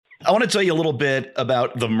I want to tell you a little bit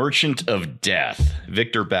about the Merchant of Death,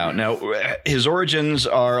 Viktor Bout. Now, his origins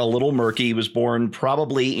are a little murky. He was born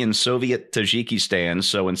probably in Soviet Tajikistan,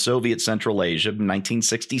 so in Soviet Central Asia,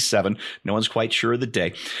 1967. No one's quite sure of the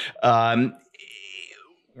day.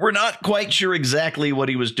 We're not quite sure exactly what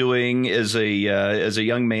he was doing as a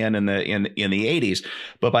young man in the 80s,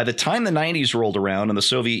 but by the time the 90s rolled around and the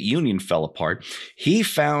Soviet Union fell apart, he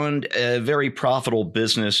found a very profitable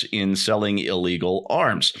business in selling illegal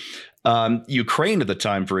arms. Ukraine at the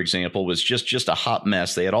time, for example, was just a hot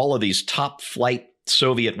mess. They had all of these top flight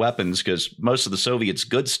Soviet weapons because most of the Soviets'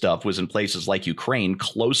 good stuff was in places like Ukraine,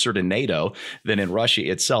 closer to NATO than in Russia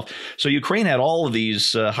itself. So Ukraine had all of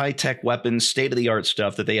these high-tech weapons, state-of-the-art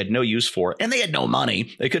stuff that they had no use for, and they had no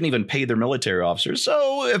money. They couldn't even pay their military officers.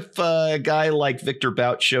 So if a guy like Viktor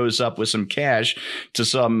Bout shows up with some cash to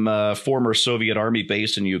some former Soviet army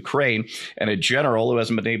base in Ukraine, and a general who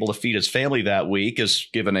hasn't been able to feed his family that week is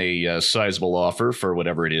given a sizable offer for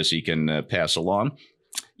whatever it is he can pass along.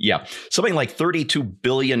 Yeah, something like $32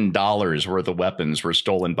 billion worth of weapons were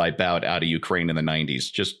stolen by Bout out of Ukraine in the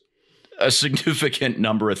 90s. Just a significant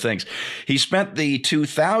number of things. He spent the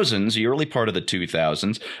 2000s, the early part of the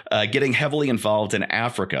 2000s, getting heavily involved in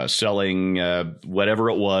Africa, selling whatever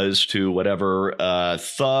it was to whatever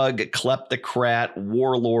thug, kleptocrat,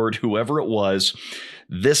 warlord, whoever it was.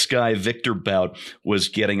 This guy, Viktor Bout, was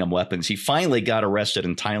getting him weapons. He finally got arrested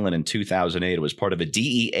in Thailand in 2008. It was part of a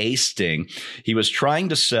DEA sting. He was trying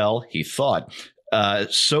to sell, he thought,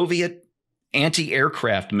 Soviet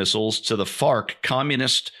anti-aircraft missiles to the FARC,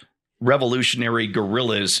 communist revolutionary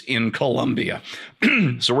guerrillas in Colombia.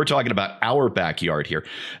 So we're talking about our backyard here.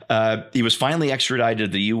 He was finally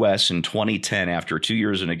extradited to the U.S. in 2010 after 2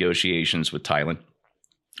 years of negotiations with Thailand.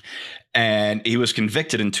 And he was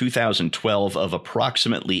convicted in 2012 of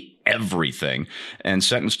approximately everything and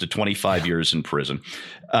sentenced to 25 years in prison.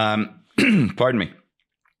 Pardon me.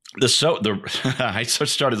 I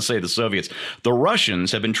started to say the Soviets. The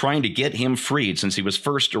Russians have been trying to get him freed since he was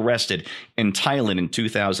first arrested in Thailand in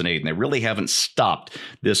 2008, and they really haven't stopped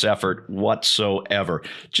this effort whatsoever.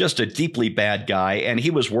 Just a deeply bad guy, and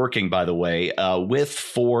he was working, by the way, with,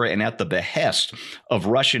 for, and at the behest of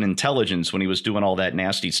Russian intelligence when he was doing all that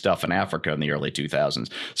nasty stuff in Africa in the early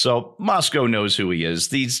 2000s. So Moscow knows who he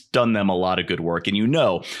is. He's done them a lot of good work, and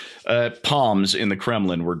palms in the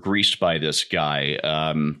Kremlin were greased by this guy.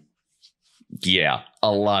 Yeah,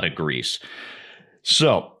 a lot of grease.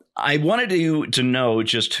 So I wanted you to know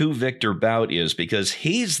just who Viktor Bout is because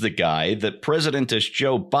he's the guy that President-ish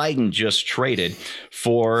Joe Biden just traded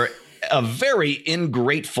for a very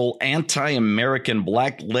ingrateful anti-American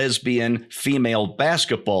black lesbian female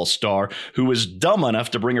basketball star who was dumb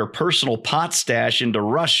enough to bring her personal pot stash into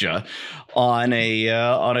Russia on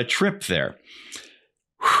a trip there.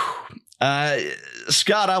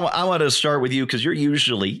 Scott, I want to start with you because you're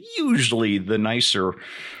usually the nicer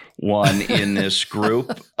one in this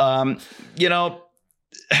group. I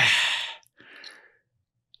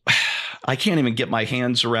can't even get my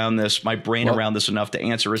hands around this, my brain around this enough to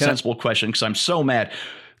answer a sensible question because I'm so mad.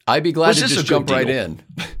 I'd be glad to just jump right in.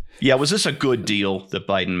 Yeah, was this a good deal that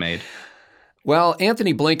Biden made? Well,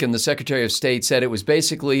 Anthony Blinken, the Secretary of State, said it was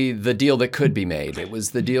basically the deal that could be made. It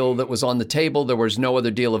was the deal that was on the table. There was no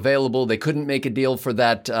other deal available. They couldn't make a deal for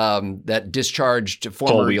that discharged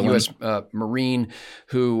former U.S. Marine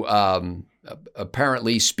who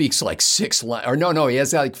apparently speaks like six he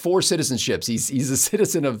has like 4 citizenships. He's a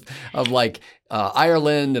citizen of like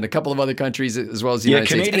Ireland and a couple of other countries as well as the United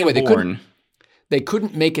States. Anyway, they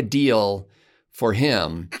couldn't make a deal for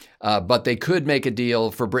him, but they could make a deal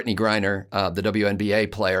for Brittany Griner, the WNBA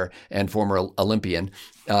player and former Olympian.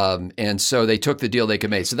 And so they took the deal they could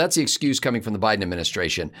make. So that's the excuse coming from the Biden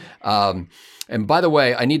administration. And by the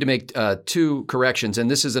way, I need to make 2 corrections. And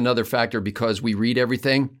this is another factor because we read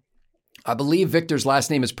everything. I believe Victor's last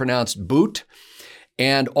name is pronounced Bout.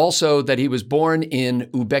 And also that he was born in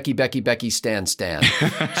Uzbekistan.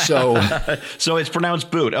 So it's pronounced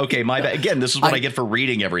Boot. Okay, my bad. Again, this is what I get for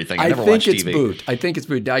reading everything. I never watch TV. Boot. I think it's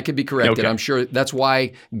Boot. I could be corrected. Okay. I'm sure that's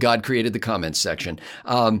why God created the comments section.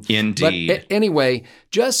 Indeed. But anyway,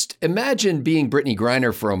 just imagine being Brittany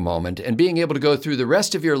Griner for a moment and being able to go through the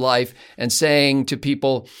rest of your life and saying to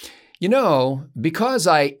people, because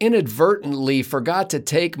I inadvertently forgot to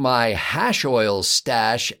take my hash oil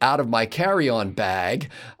stash out of my carry-on bag,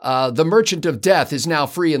 the Merchant of Death is now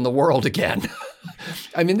free in the world again.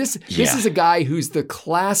 I mean, this is a guy who's the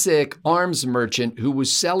classic arms merchant who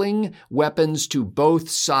was selling weapons to both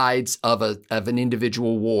sides of an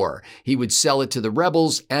individual war. He would sell it to the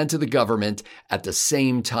rebels and to the government at the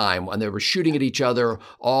same time when they were shooting at each other,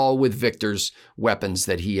 all with victors' weapons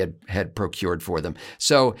that he had procured for them.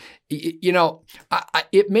 So,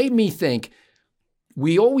 it made me think.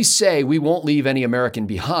 We always say we won't leave any American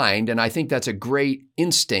behind, and I think that's a great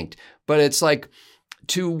instinct. But it's like,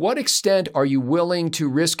 to what extent are you willing to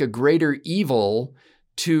risk a greater evil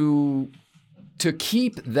to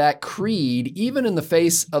keep that creed, even in the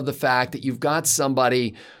face of the fact that you've got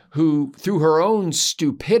somebody who, through her own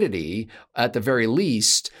stupidity, at the very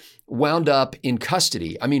least, wound up in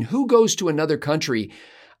custody? I mean, who goes to another country?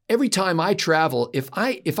 Every time I travel, if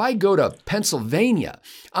I go to Pennsylvania,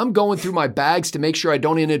 I'm going through my bags to make sure I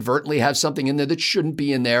don't inadvertently have something in there that shouldn't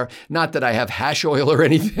be in there. Not that I have hash oil or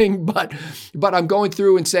anything, but I'm going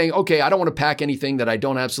through and saying, okay, I don't want to pack anything that I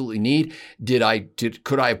don't absolutely need.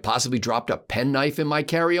 Could I have possibly dropped a penknife in my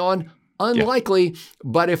carry-on? Unlikely, yeah.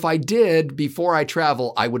 But if I did, before I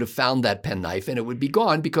travel, I would have found that penknife and it would be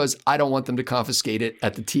gone because I don't want them to confiscate it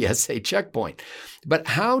at the TSA checkpoint. But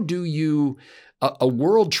how do you... a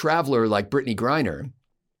world traveler like Brittany Griner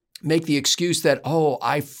make the excuse that, oh,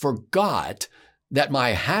 I forgot that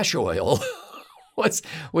my hash oil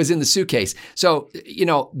was in the suitcase. So,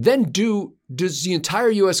 then does the entire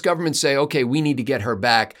U.S. government say, okay, we need to get her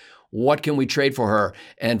back. What can we trade for her?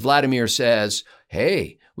 And Vladimir says,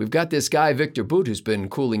 hey, we've got this guy, Victor Bout, who's been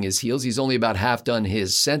cooling his heels. He's only about half done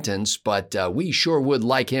his sentence, but we sure would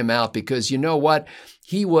like him out because you know what?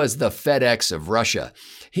 He was the FedEx of Russia.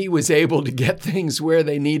 He was able to get things where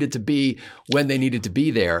they needed to be when they needed to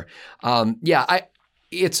be there.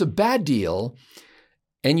 It's a bad deal.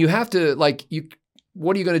 And you have to,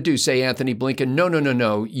 what are you going to do? Say, Anthony Blinken,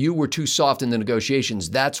 no, you were too soft in the negotiations.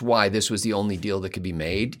 That's why this was the only deal that could be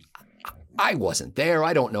made. I wasn't there.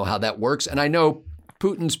 I don't know how that works. And I know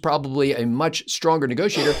Putin's probably a much stronger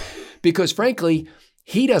negotiator because, frankly,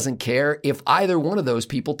 he doesn't care if either one of those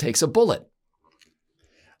people takes a bullet.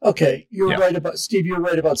 Okay, you're right about Steve. You're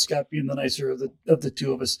right about Scott being the nicer of the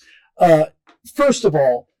two of us. First of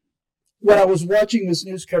all, when I was watching this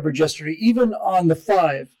news coverage yesterday, even on the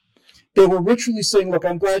 5, they were literally saying, "Look,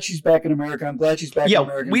 I'm glad she's back in America. I'm glad she's back in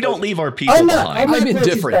America." Yeah, we don't leave our people behind. I'm not glad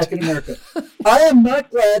she's back in America. I am not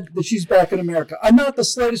glad that she's back in America. I'm not the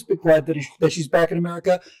slightest bit glad that she's back in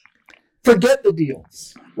America. Forget the deal,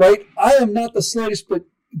 right? I am not the slightest bit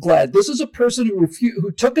glad. This is a person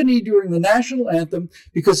who took a knee during the national anthem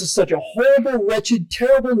because it's such a horrible, wretched,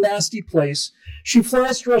 terrible, nasty place. She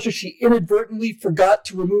flies to Russia. She inadvertently forgot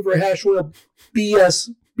to remove her hash oil.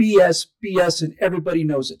 BS, and everybody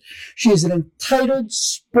knows it. She is an entitled,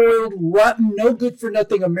 spoiled, rotten, no good for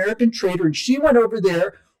nothing American trader, and she went over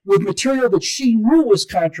there with material that she knew was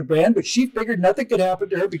contraband, but she figured nothing could happen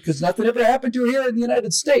to her because nothing ever happened to her here in the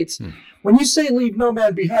United States. When you say leave no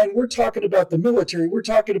man behind, we're talking about the military. We're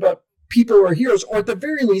talking about people who are heroes, or at the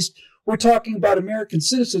very least, we're talking about American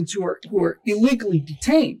citizens who are illegally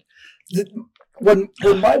detained. When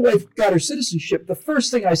my wife got her citizenship, the first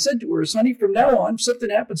thing I said to her is, honey, from now on, if something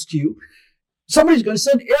happens to you, somebody's going to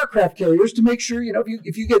send aircraft carriers to make sure,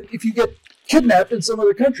 if you get kidnapped in some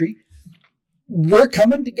other country, we're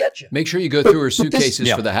coming to get you. Make sure you go through her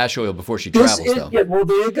suitcases for the hash oil before she travels, though. Yeah, well,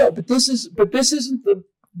 there you go. But this isn't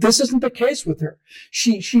the case with her.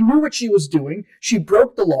 She knew what she was doing. She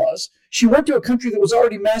broke the laws. She went to a country that was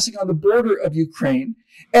already massing on the border of Ukraine,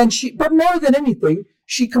 but more than anything,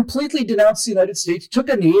 she completely denounced the United States, took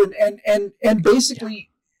a knee, and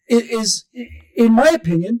basically is, in my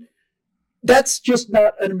opinion, that's just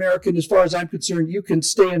not an American as far as I'm concerned. You can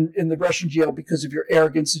stay in the Russian jail because of your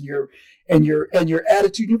arrogance and your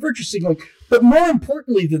attitude, your virtue signaling. But more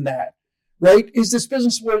importantly than that, right, is this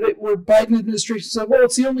business where Biden administration said, well,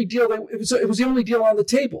 it's the only deal it was the only deal on the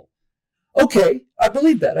table. Okay, I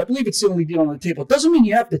believe that. I believe it's the only deal on the table. It doesn't mean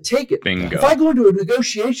you have to take it. Bingo. If I go into a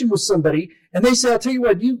negotiation with somebody and they say, I'll tell you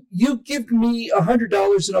what, you give me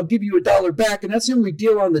 $100 and I'll give you $1 back, and that's the only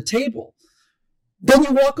deal on the table, then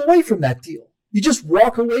you walk away from that deal. You just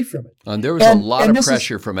walk away from it. And there was a lot of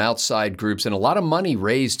pressure from outside groups and a lot of money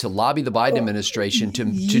raised to lobby the Biden administration to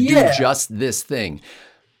do just this thing.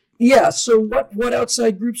 Yeah. So what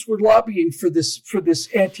outside groups were lobbying for this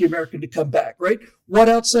anti-American to come back, right? What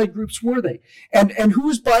outside groups were they? And who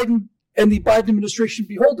is Biden and the Biden administration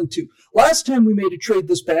beholden to? Last time we made a trade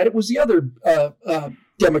this bad, it was the other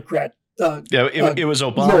Democrat. It was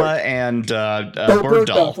Obama and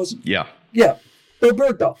Bergdahl. Yeah. Bill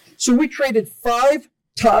Bergdahl. So we traded 5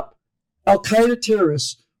 top Al-Qaeda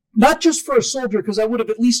terrorists, not just for a soldier, because I would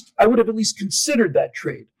have at least considered that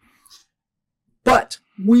trade. But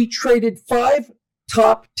we traded 5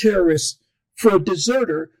 top terrorists for a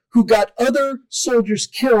deserter who got other soldiers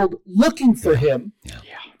killed looking for him. Yeah.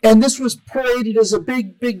 And this was paraded as a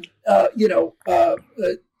big,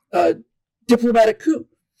 diplomatic coup.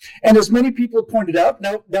 And as many people have pointed out,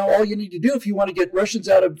 now all you need to do if you want to get Russians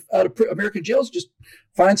out of American jails, just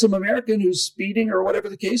find some American who's speeding or whatever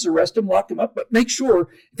the case, arrest him, lock him up. But make sure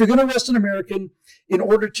if you're going to arrest an American in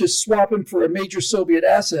order to swap him for a major Soviet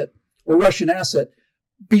asset or Russian asset,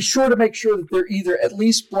 be sure to make sure that they're either at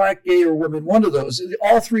least black, gay, or women. One of those.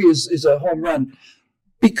 All 3 is a home run,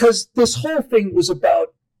 because this whole thing was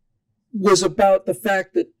about the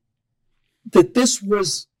fact that this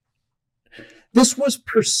was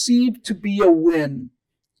perceived to be a win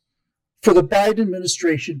for the Biden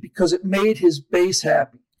administration because it made his base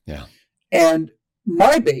happy. Yeah. And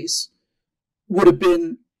my base would have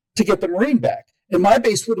been to get the Marine back. And my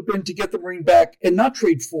base would have been to get the Marine back and not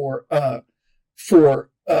trade for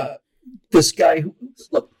this guy who,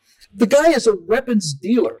 look, the guy is a weapons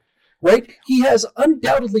dealer, right? He has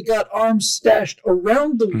undoubtedly got arms stashed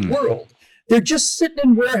around the world. They're just sitting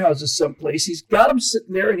in warehouses someplace. He's got them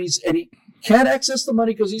sitting there, and he can't access the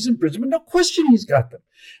money because he's in prison. But no question he's got them.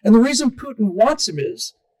 And the reason Putin wants him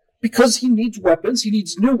is because he needs weapons. He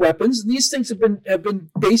needs new weapons. And these things have been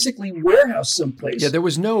basically warehoused someplace. Yeah, there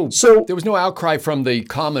was no outcry from the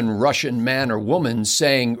common Russian man or woman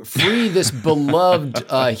saying, free this beloved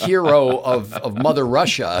hero of Mother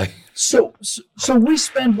Russia. So we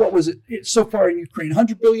spend, what was it so far in Ukraine,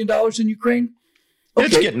 $100 billion in Ukraine? Okay.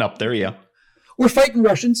 It's getting up there, yeah. We're fighting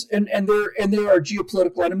Russians, and they're our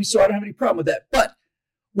geopolitical enemies, so I don't have any problem with that. But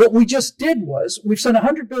what we just did was we've sent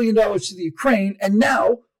 $100 billion to the Ukraine, and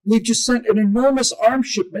now we've just sent an enormous arms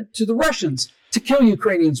shipment to the Russians to kill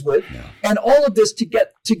Ukrainians with, and all of this to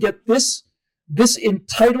get this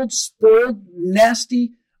entitled, spoiled,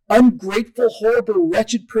 nasty, ungrateful, horrible,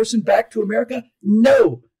 wretched person back to America.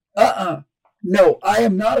 No, no, I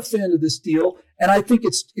am not a fan of this deal, and I think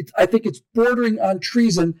it's bordering on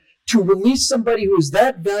treason to release somebody who is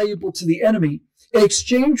that valuable to the enemy in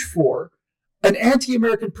exchange for an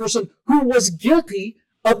anti-American person who was guilty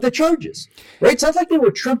of the charges, right? It's not like they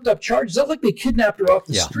were trumped up charges. It's not like they kidnapped her off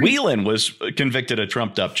the street. Whelan was convicted of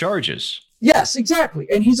trumped up charges. Yes, exactly.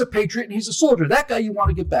 And he's a patriot and he's a soldier. That guy you want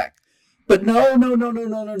to get back. But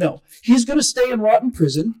no. He's going to stay and rot in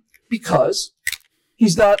prison because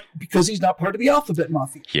he's not part of the alphabet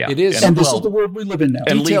mafia. Yeah. It is. And this is the world we live in now.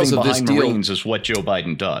 And Details leaving of this behind deal, Marines is what Joe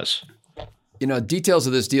Biden does. You know, details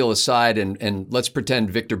of this deal aside, and let's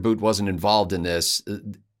pretend Victor Bout wasn't involved in this.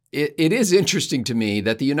 It is interesting to me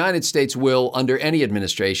that the United States will, under any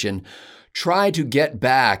administration, try to get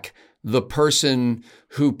back the person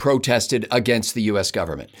who protested against the U.S.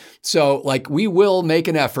 government. So, like, we will make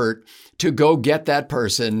an effort to go get that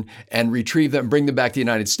person and retrieve them, bring them back to the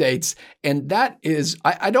United States. And that is,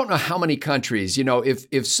 I don't know how many countries, you know,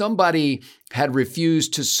 if somebody had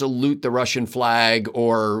refused to salute the Russian flag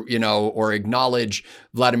or acknowledge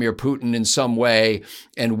Vladimir Putin in some way,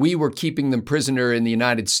 and we were keeping them prisoner in the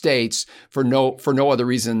United States for no other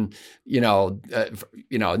reason,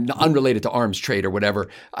 unrelated to arms trade or whatever,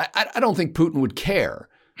 I don't think Putin would care.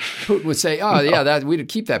 Putin would say, "Oh yeah, we'd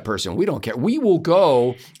keep that person. We don't care. We will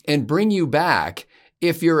go and bring you back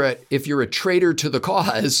if you're a traitor to the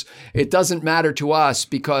cause. It doesn't matter to us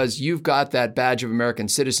because you've got that badge of American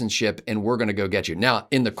citizenship, and we're going to go get you." Now,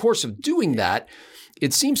 in the course of doing that,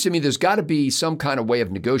 it seems to me there's got to be some kind of way of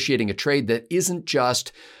negotiating a trade that isn't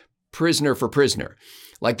just prisoner for prisoner.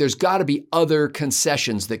 Like, there's got to be other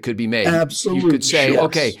concessions that could be made. Absolutely. You could say, yes.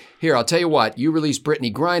 Okay, here, I'll tell you what, you release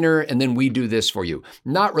Brittany Griner, and then we do this for you.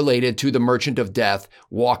 Not related to the Merchant of Death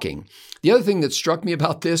walking. The other thing that struck me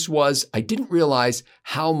about this was I didn't realize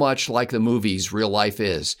how much like the movies real life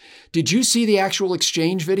is. Did you see the actual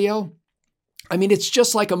exchange video? I mean, it's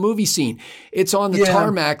just like a movie scene. It's on the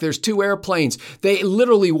tarmac. There's 2 airplanes. They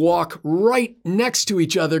literally walk right next to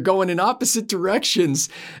each other, going in opposite directions.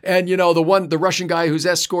 And, the Russian guy who's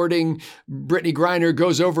escorting Brittany Griner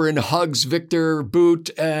goes over and hugs Victor Bout,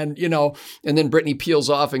 and then Brittany peels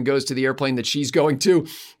off and goes to the airplane that she's going to.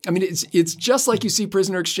 I mean, it's just like you see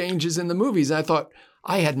prisoner exchanges in the movies. And I thought,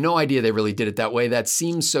 I had no idea they really did it that way. That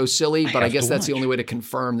seems so silly, but I guess that's the only way to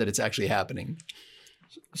confirm that it's actually happening.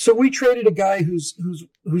 So we traded a guy who's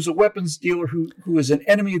a weapons dealer who is an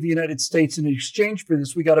enemy of the United States. In exchange for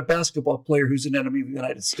this, we got a basketball player who's an enemy of the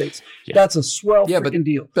United States. Yeah. That's a swell freaking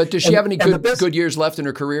deal. But does she have any good years left in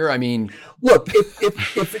her career? I mean, look,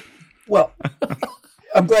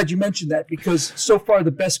 I'm glad you mentioned that, because so far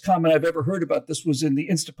the best comment I've ever heard about this was in the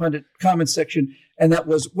Instapundit comment section, and that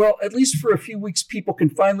was, well, at least for a few weeks, people can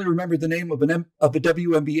finally remember the name of a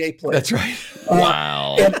WNBA player. That's right.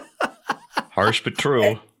 Wow. Harsh but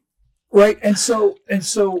true. Right. And so,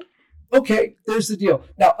 okay, there's the deal.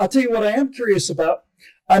 Now, I'll tell you what I am curious about.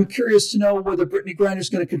 I'm curious to know whether Brittany Griner is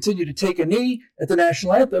going to continue to take a knee at the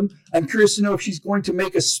national anthem. I'm curious to know if she's going to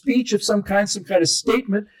make a speech of some kind of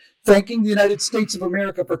statement thanking the United States of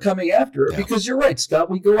America for coming after her. Yeah. Because you're right, Scott,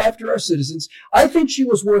 we go after our citizens. I think she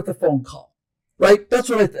was worth a phone call, right? That's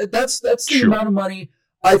the Sure. amount of money.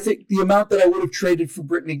 I think the amount that I would have traded for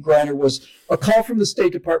Brittany Griner was a call from the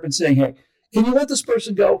State Department saying, hey, can you let this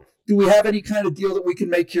person go? Do we have any kind of deal that we can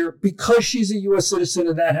make here? Because she's a U.S. citizen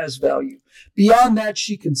and that has value. Beyond that,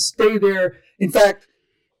 she can stay there. In fact,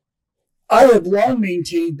 I have long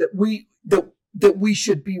maintained that we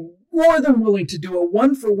should be more than willing to do a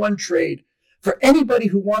one-for-one trade for anybody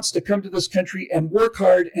who wants to come to this country and work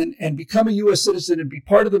hard and become a U.S. citizen and be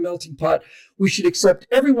part of the melting pot. We should accept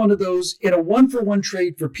every one of those in a one-for-one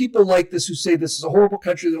trade for people like this who say this is a horrible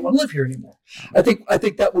country, they don't want to live here anymore. I think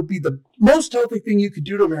that would be the most healthy thing you could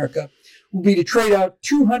do to America, would be to trade out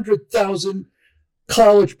 200,000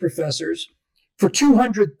 college professors for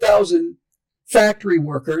 200,000 factory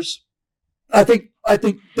workers. I think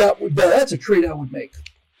that's a trade I would make.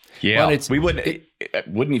 Yeah, well, we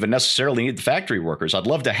wouldn't even necessarily need the factory workers. I'd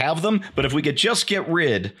love to have them, but if we could just get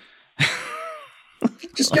rid,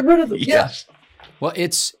 just get rid of them. Yes. Yeah. Well,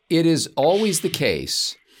 it is always the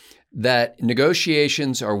case that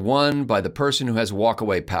negotiations are won by the person who has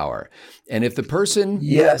walkaway power, and if the person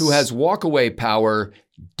who has walkaway power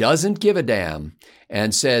doesn't give a damn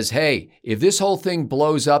and says, "Hey, if this whole thing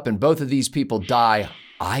blows up and both of these people die,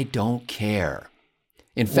 I don't care."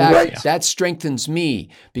 In fact, that strengthens me,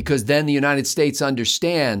 because then the United States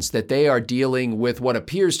understands that they are dealing with what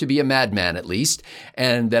appears to be a madman, at least,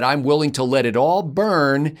 and that I'm willing to let it all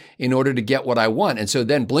burn in order to get what I want. And so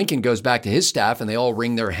then Blinken goes back to his staff and they all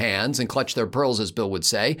wring their hands and clutch their pearls, as Bill would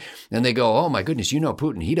say. And they go, oh my goodness,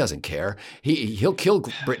 Putin, he doesn't care. He'll kill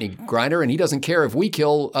Brittany Griner and he doesn't care if we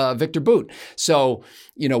kill Victor Bout. So,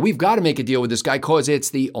 we've got to make a deal with this guy because it's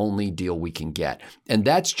the only deal we can get. And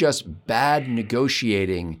that's just bad negotiating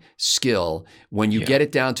skill when you get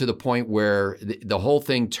it down to the point where the whole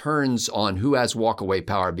thing turns on who has walkaway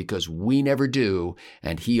power, because we never do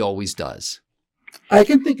and he always does. I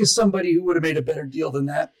can think of somebody who would have made a better deal than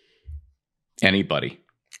that. Anybody.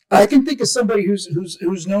 I can think of somebody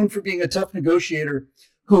who's known for being a tough negotiator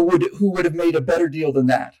who would have made a better deal than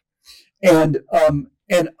that. And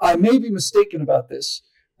I may be mistaken about this,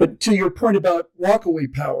 but to your point about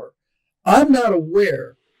walkaway power, I'm not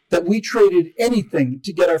aware that we traded anything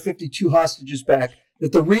to get our 52 hostages back,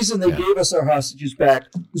 that the reason they gave us our hostages back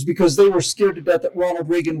was because they were scared to death that Ronald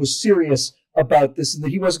Reagan was serious about this and that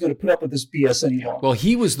he wasn't going to put up with this BS anymore. Well,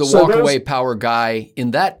 he was the walkaway power guy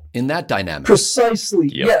in that dynamic. Precisely.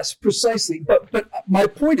 Yep. Yes, precisely. But my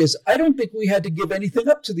point is, I don't think we had to give anything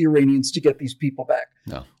up to the Iranians to get these people back.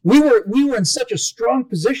 No. We were in such a strong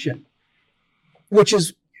position, which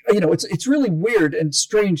is, it's really weird and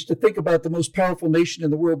strange to think about the most powerful nation in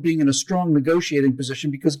the world being in a strong negotiating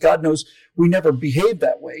position, because God knows we never behaved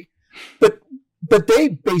that way. But they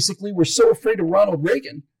basically were so afraid of Ronald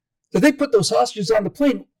Reagan that they put those hostages on the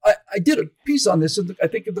plane. I did a piece on this, I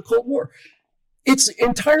think, in the Cold War. It's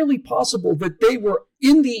entirely possible that they were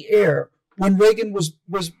in the air when Reagan was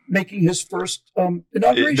making his first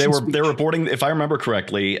inauguration speech. They were boarding, if I remember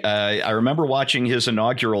correctly. I remember watching his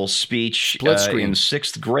inaugural speech in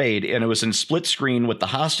 6th grade, and it was in split screen with the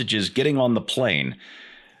hostages getting on the plane.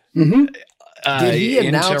 Mm-hmm. Did he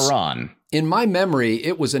announce, in Tehran. In my memory,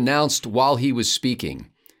 it was announced while he was speaking.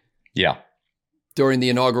 Yeah. During the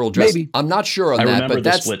inaugural address. Maybe. I'm not sure on I that, remember but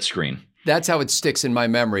that's split screen. That's how it sticks in my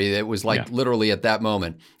memory. It was literally at that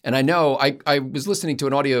moment. And I know I was listening to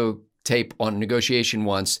an audio tape on negotiation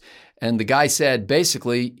once, and the guy said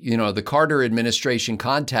basically, the Carter administration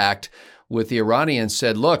contact with the Iranians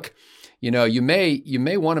said, look, you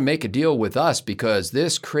may want to make a deal with us, because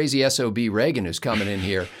this crazy SOB Reagan who's coming in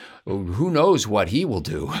here, who knows what he will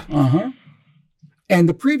do. Uh-huh. And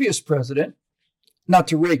the previous president, not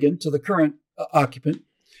to Reagan, to the current occupant,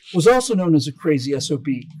 was also known as a crazy SOB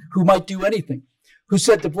who might do anything, who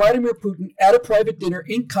said to Vladimir Putin at a private dinner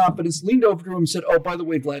in confidence, leaned over to him and said, oh, by the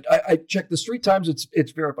way, Vlad, I checked this 3 times.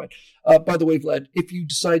 It's verified. By the way, Vlad, if you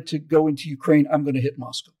decide to go into Ukraine, I'm going to hit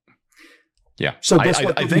Moscow. Yeah. So guess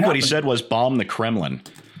what? I think what he said was bomb the Kremlin.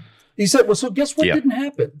 He said, well, so guess what didn't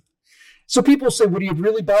happen? So people say, would he have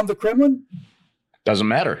really bombed the Kremlin? Doesn't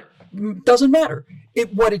matter. Doesn't matter.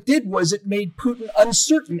 What it did was it made Putin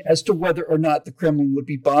uncertain as to whether or not the Kremlin would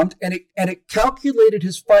be bombed, and it calculated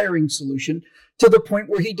his firing solution to the point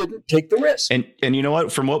where he didn't take the risk. And you know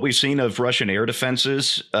what? From what we've seen of Russian air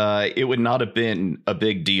defenses, it would not have been a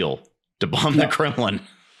big deal to bomb the Kremlin.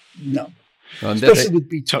 No. Especially with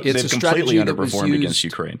B-2. They've completely underperformed against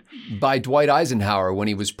Ukraine. By Dwight Eisenhower when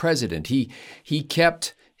he was president. He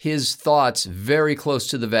kept his thoughts very close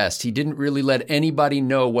to the vest. He didn't really let anybody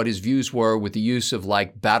know what his views were with the use of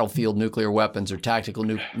like battlefield nuclear weapons or tactical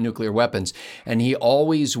nuclear weapons. And he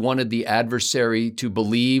always wanted the adversary to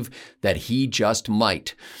believe that he just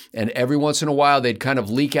might. And every once in a while, they'd kind of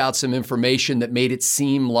leak out some information that made it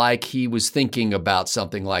seem like he was thinking about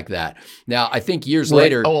something like that. Now, I think years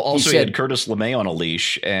later, he had Curtis LeMay on a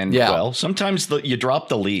leash. And well, sometimes you drop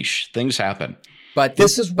the leash. Things happen. But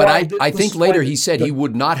I think later he said he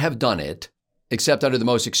would not have done it except under the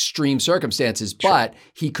most extreme circumstances. Sure. But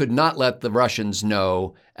he could not let the Russians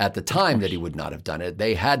know at the time that he would not have done it.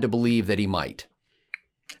 They had to believe that he might.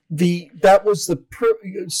 Steve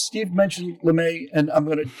mentioned LeMay, and I'm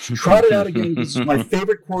going to trot it out again. This is my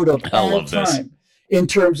favorite quote of all time in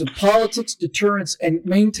terms of politics, deterrence, and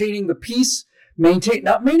maintaining the peace.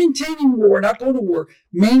 Not maintaining war, not going to war,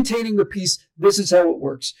 maintaining the peace. This is how it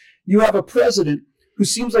works. You have a president who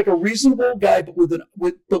seems like a reasonable guy, but with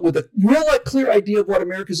a real clear idea of what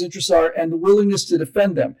America's interests are and the willingness to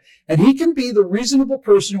defend them. And he can be the reasonable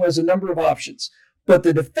person who has a number of options. But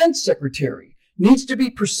the defense secretary needs to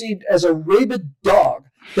be perceived as a rabid dog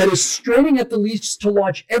that is straining at the leash to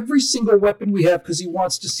launch every single weapon we have because he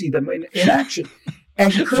wants to see them in action.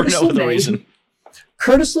 And Curtis for no other reason.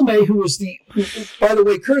 Curtis LeMay, by the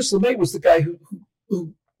way, Curtis LeMay was the guy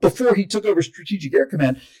who before he took over Strategic Air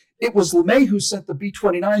Command, it was LeMay who sent the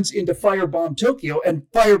B-29s in to firebomb Tokyo and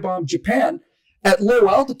firebomb Japan at low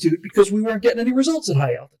altitude because we weren't getting any results at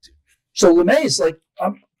high altitude. So LeMay is like,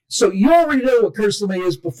 so you already know what Curtis LeMay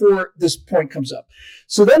is before this point comes up.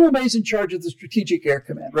 So then LeMay's in charge of the Strategic Air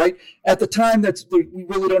Command, right? At the time, we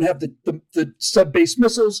really don't have the sub-based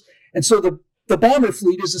missiles. And so the bomber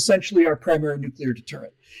fleet is essentially our primary nuclear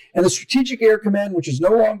deterrent. And the Strategic Air Command, which is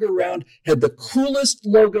no longer around, had the coolest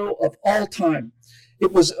logo of all time.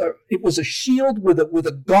 It was a shield with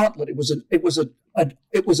a gauntlet. It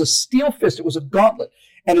was a steel fist. It was a gauntlet,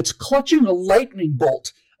 and it's clutching a lightning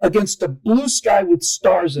bolt against a blue sky with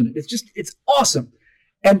stars in it. It's awesome.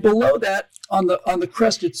 And below that, on the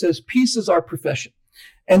crest, it says, "Peace is our profession."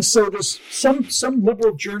 And so there's some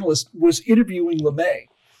liberal journalist was interviewing LeMay,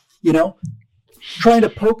 trying to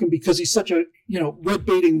poke him because he's such a red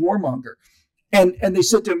baiting warmonger, and they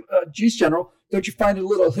said to him, "Geez, General, don't you find it a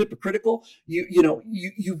little hypocritical?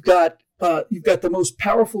 You've got the most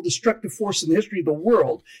powerful destructive force in the history of the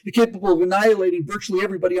world. You're capable of annihilating virtually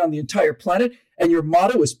everybody on the entire planet, and your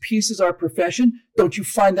motto is peace is our profession. Don't you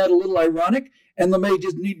find that a little ironic?" And LeMay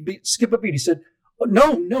just need to skip a beat. He said, "Oh,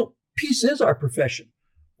 no, peace is our profession.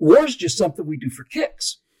 War is just something we do for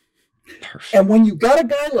kicks." Perfect. And when you got a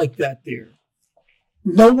guy like that there,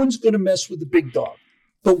 no one's going to mess with the big dog.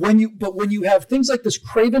 But when you have things like this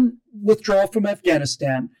craven withdrawal from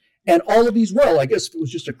Afghanistan and all of these, well, I guess if it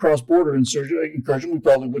was just a cross-border incursion, we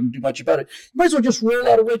probably wouldn't do much about it. You might as well just roll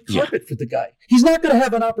out a red carpet for the guy. He's not going to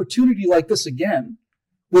have an opportunity like this again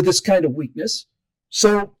with this kind of weakness.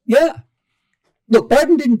 So, yeah. Look,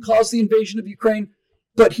 Biden didn't cause the invasion of Ukraine,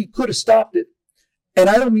 but he could have stopped it. And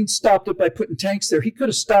I don't mean stopped it by putting tanks there. He could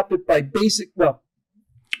have stopped it by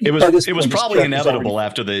It was probably inevitable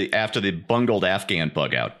after the bungled Afghan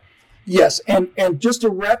bug out. Yes, and just to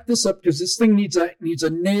wrap this up, because this thing needs a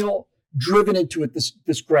nail driven into it.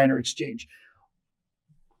 This Griner exchange.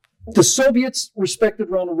 The Soviets respected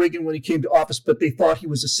Ronald Reagan when he came to office, but they thought he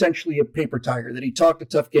was essentially a paper tiger, that he talked a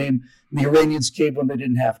tough game, and the Iranians caved when they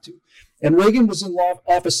didn't have to. And Reagan was in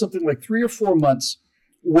office something like 3 or 4 months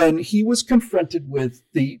when he was confronted with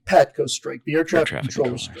the PATCO strike, the Air Traffic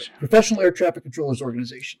Controllers strike, Professional Air Traffic Controllers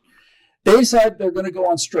Organization. They decided they're going to go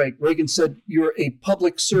on strike. Reagan said, "You're a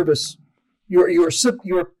public service. You're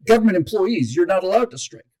government employees. You're not allowed to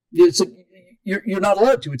strike. You're not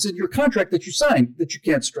allowed to. It's in your contract that you signed that you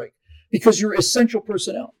can't strike because you're essential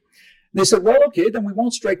personnel." And they said, "Well, okay, then we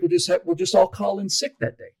won't strike. We'll just all call in sick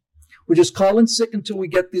that day. We'll just call in sick until we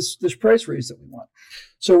get this price raise that we want."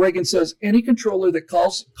 So Reagan says, any controller that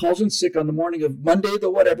calls in sick on the morning of Monday,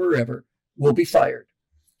 the whatever, will be fired.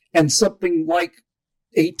 And something like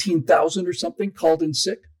 18,000 or something called in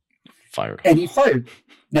sick. Fired. And he fired.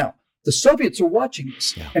 Now, the Soviets are watching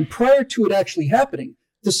this. Yeah. And prior to it actually happening,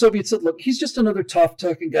 the Soviets said, look, he's just another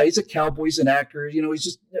tough-talking guy. He's a cowboy. He's an actor. He's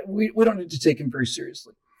just, we don't need to take him very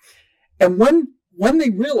seriously. And when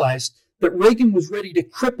they realized that Reagan was ready to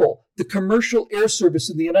cripple the commercial air service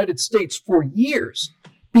in the United States for years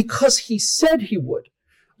because he said he would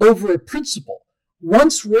over a principle.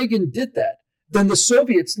 Once Reagan did that, then the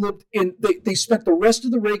Soviets they spent the rest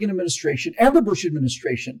of the Reagan administration and the Bush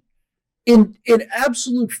administration in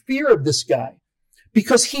absolute fear of this guy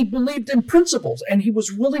because he believed in principles and he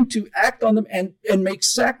was willing to act on them and make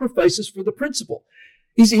sacrifices for the principle.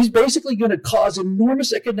 He's basically going to cause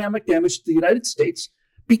enormous economic damage to the United States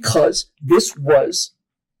because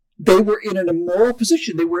they were in an immoral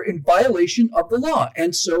position. They were in violation of the law.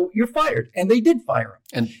 And so you're fired. And they did fire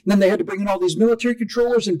him. And then they had to bring in all these military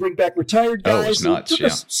controllers and bring back retired guys. Oh, it was nuts, it took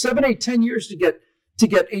us 7, 8, 10 years to get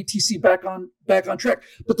ATC back on track.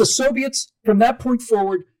 But the Soviets, from that point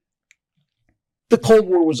forward, the Cold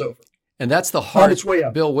War was over. And that's the heart, on its way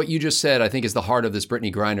up. Bill, what you just said, I think is the heart of this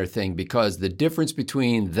Brittney Griner thing, because the difference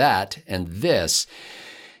between that and this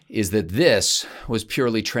is that this was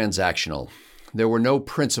purely transactional. There were no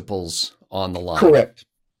principles on the line. Correct.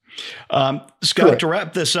 Scott, Correct. to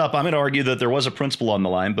wrap this up, I'm going to argue that there was a principle on the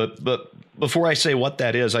line, but before I say what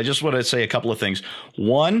that is, I just want to say a couple of things.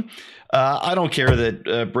 One, I don't care that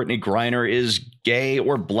Brittney Griner is gay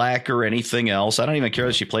or black or anything else. I don't even care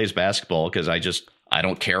that she plays basketball because I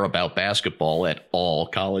don't care about basketball at all.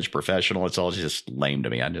 College, professional, it's all just lame to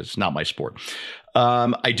me. It's not my sport.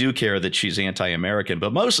 I do care that she's anti-American,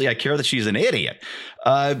 but mostly I care that she's an idiot.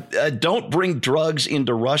 Don't bring drugs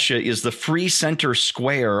into Russia is the free center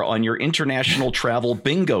square on your international travel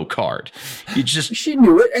bingo card. She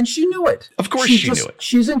knew it, and she knew it. Of course she knew it.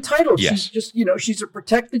 She's entitled. Yes. She's just, she's a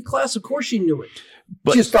protected class. Of course she knew it.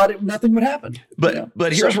 She just thought nothing would happen. But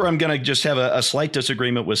here's where I'm going to just have a slight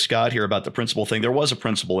disagreement with Scott here about the principle thing. There was a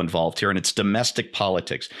principle involved here, and it's domestic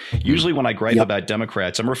politics. Usually when I gripe about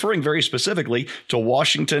Democrats, I'm referring very specifically to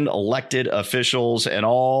Washington elected officials and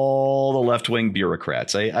all the left-wing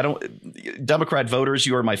bureaucrats. Democrat voters,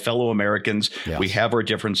 you are my fellow Americans. Yes. We have our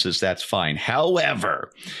differences. That's fine.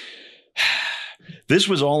 However, this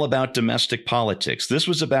was all about domestic politics. This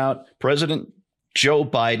was about President Joe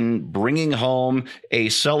Biden bringing home a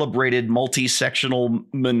celebrated multi-sectional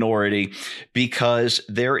minority because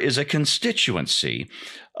there is a constituency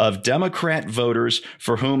of Democrat voters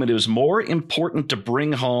for whom it is more important to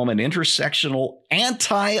bring home an intersectional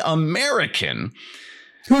anti-American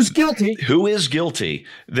who is guilty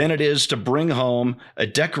than it is to bring home a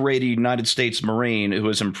decorated United States Marine who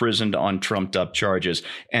is imprisoned on trumped up charges.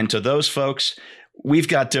 And to those folks, we've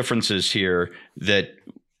got differences here that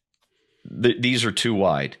these are too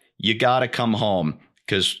wide. You got to come home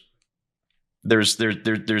because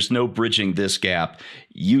there's no bridging this gap.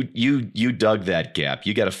 You dug that gap.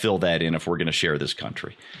 You got to fill that in if we're going to share this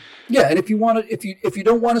country. Yeah, and if you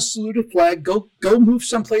don't want to salute a flag, go move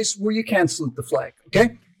someplace where you can salute the flag.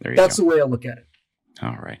 Okay, that's the way I look at it.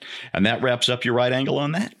 All right, and that wraps up your right angle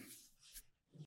on that.